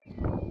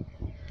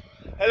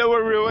Hello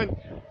everyone,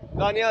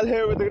 Daniel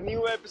here with a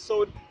new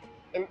episode,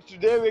 and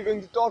today we're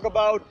going to talk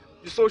about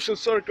the social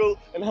circle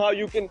and how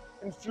you can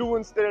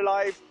influence their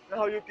life and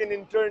how you can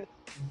in turn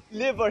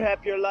live a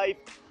happier life,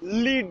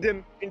 lead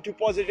them into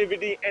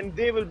positivity, and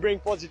they will bring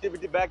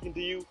positivity back into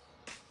you.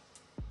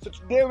 So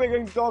today we're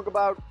going to talk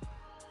about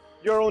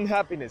your own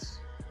happiness.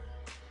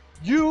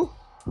 You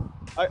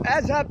are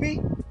as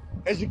happy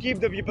as you keep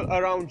the people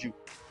around you.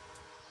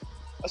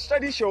 A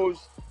study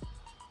shows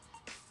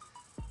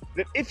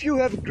that if you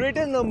have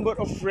greater number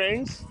of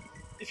friends,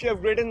 if you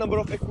have greater number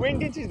of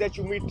acquaintances that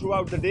you meet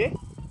throughout the day,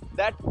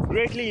 that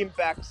greatly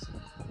impacts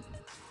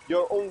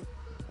your own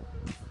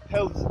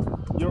health,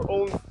 your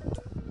own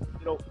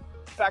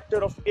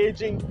factor of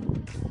aging.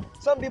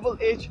 Some people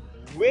age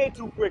way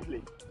too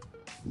quickly.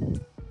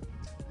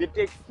 They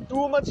take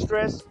too much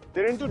stress,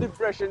 they're into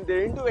depression,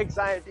 they're into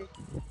anxiety,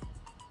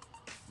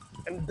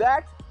 and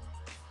that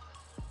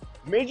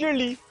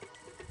majorly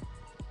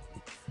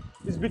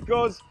is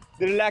because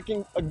they're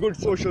lacking a good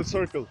social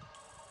circle.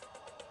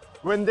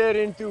 When they're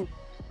into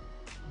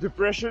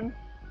depression,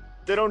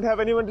 they don't have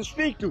anyone to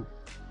speak to.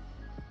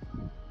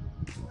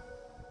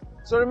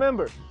 So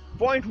remember,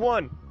 point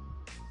one,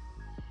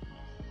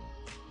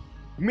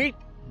 meet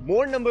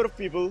more number of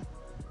people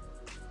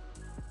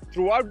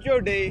throughout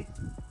your day.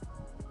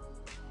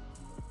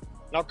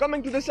 Now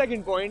coming to the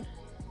second point,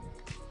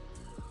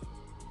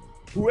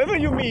 whoever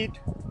you meet,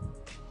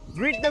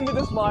 greet them with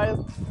a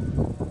smile,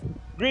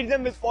 greet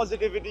them with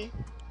positivity,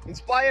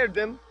 inspire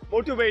them,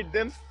 motivate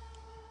them,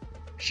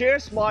 share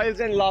smiles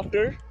and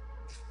laughter,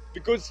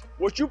 because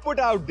what you put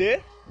out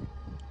there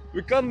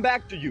will come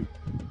back to you.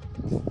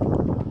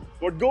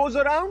 What goes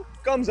around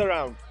comes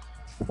around.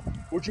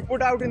 What you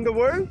put out in the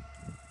world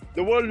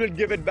will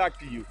give it back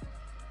to you.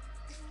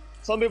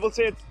 Some people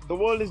say the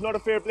world is not a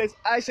fair place.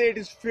 I say it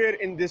is fair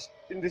in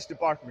this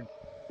department.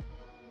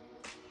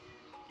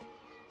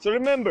 So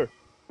remember,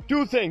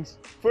 two things.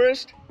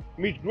 First,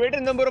 meet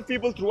greater number of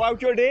people throughout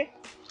your day,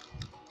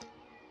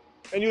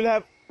 and you'll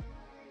have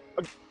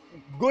a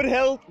good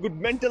health, good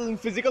mental and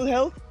physical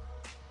health.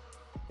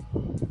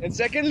 And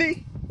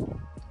secondly,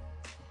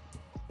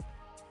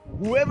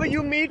 whoever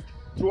you meet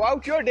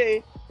throughout your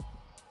day,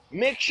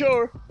 make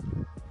sure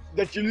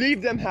that you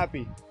leave them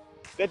happy,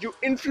 that you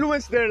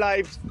influence their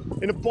lives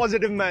in a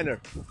positive manner.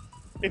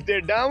 If they're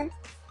down,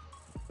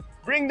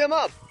 bring them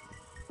up,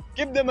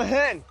 give them a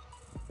hand,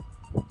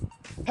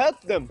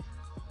 help them.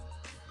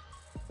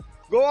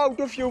 Go out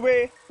of your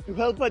way to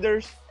help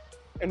others,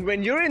 and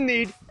when you're in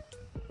need,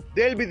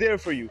 they'll be there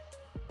for you.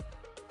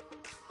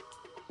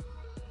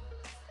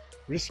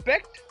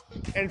 Respect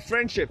and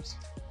friendships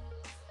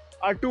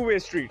are two-way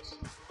streets.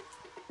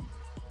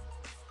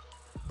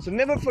 So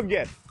never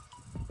forget.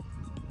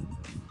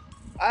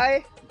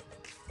 I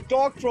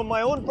talk from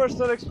my own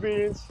personal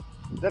experience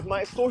that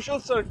my social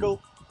circle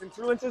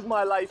influences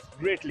my life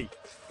greatly.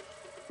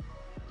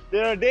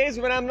 There are days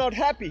when I'm not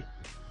happy,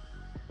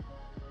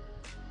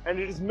 and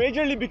it is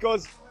majorly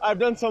because I've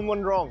done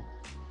someone wrong.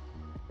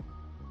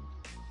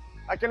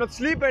 I cannot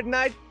sleep at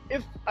night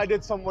if I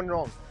did someone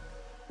wrong.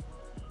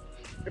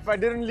 If I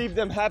didn't leave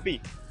them happy,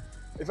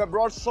 if I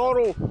brought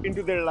sorrow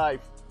into their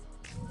life.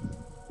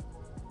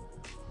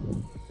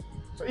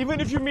 So even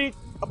if you meet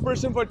a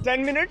person for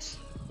 10 minutes,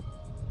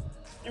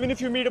 even if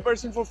you meet a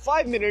person for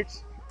 5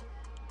 minutes,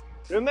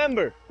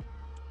 remember,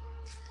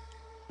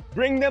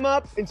 bring them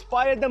up,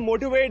 inspire them,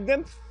 motivate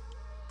them,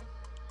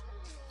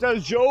 tell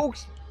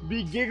jokes,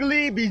 be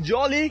giggly, be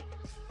jolly.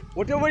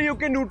 Whatever you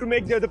can do to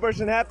make the other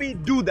person happy,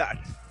 do that.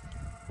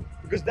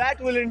 Because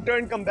that will in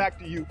turn come back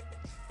to you.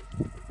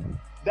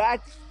 That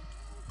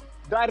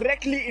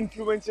directly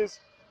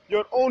influences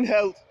your own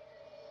health,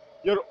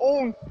 your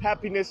own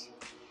happiness.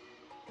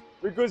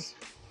 Because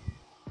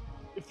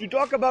if you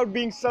talk about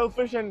being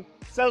selfish and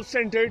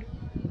self-centered,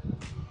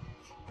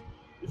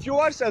 if you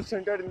are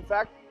self-centered in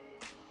fact,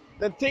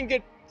 then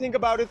think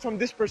about it from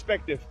this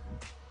perspective.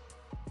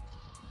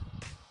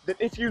 That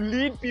if you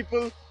lead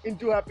people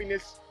into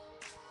happiness,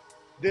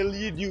 they'll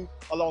lead you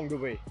along the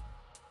way.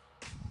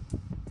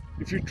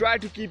 If you try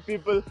to keep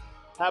people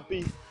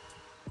happy,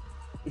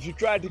 if you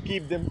try to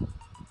keep them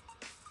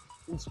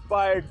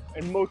inspired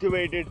and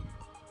motivated,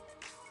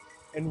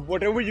 and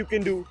whatever you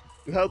can do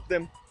to help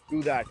them,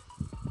 do that.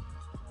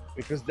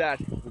 Because that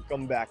will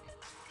come back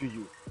to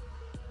you.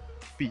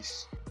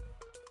 Peace.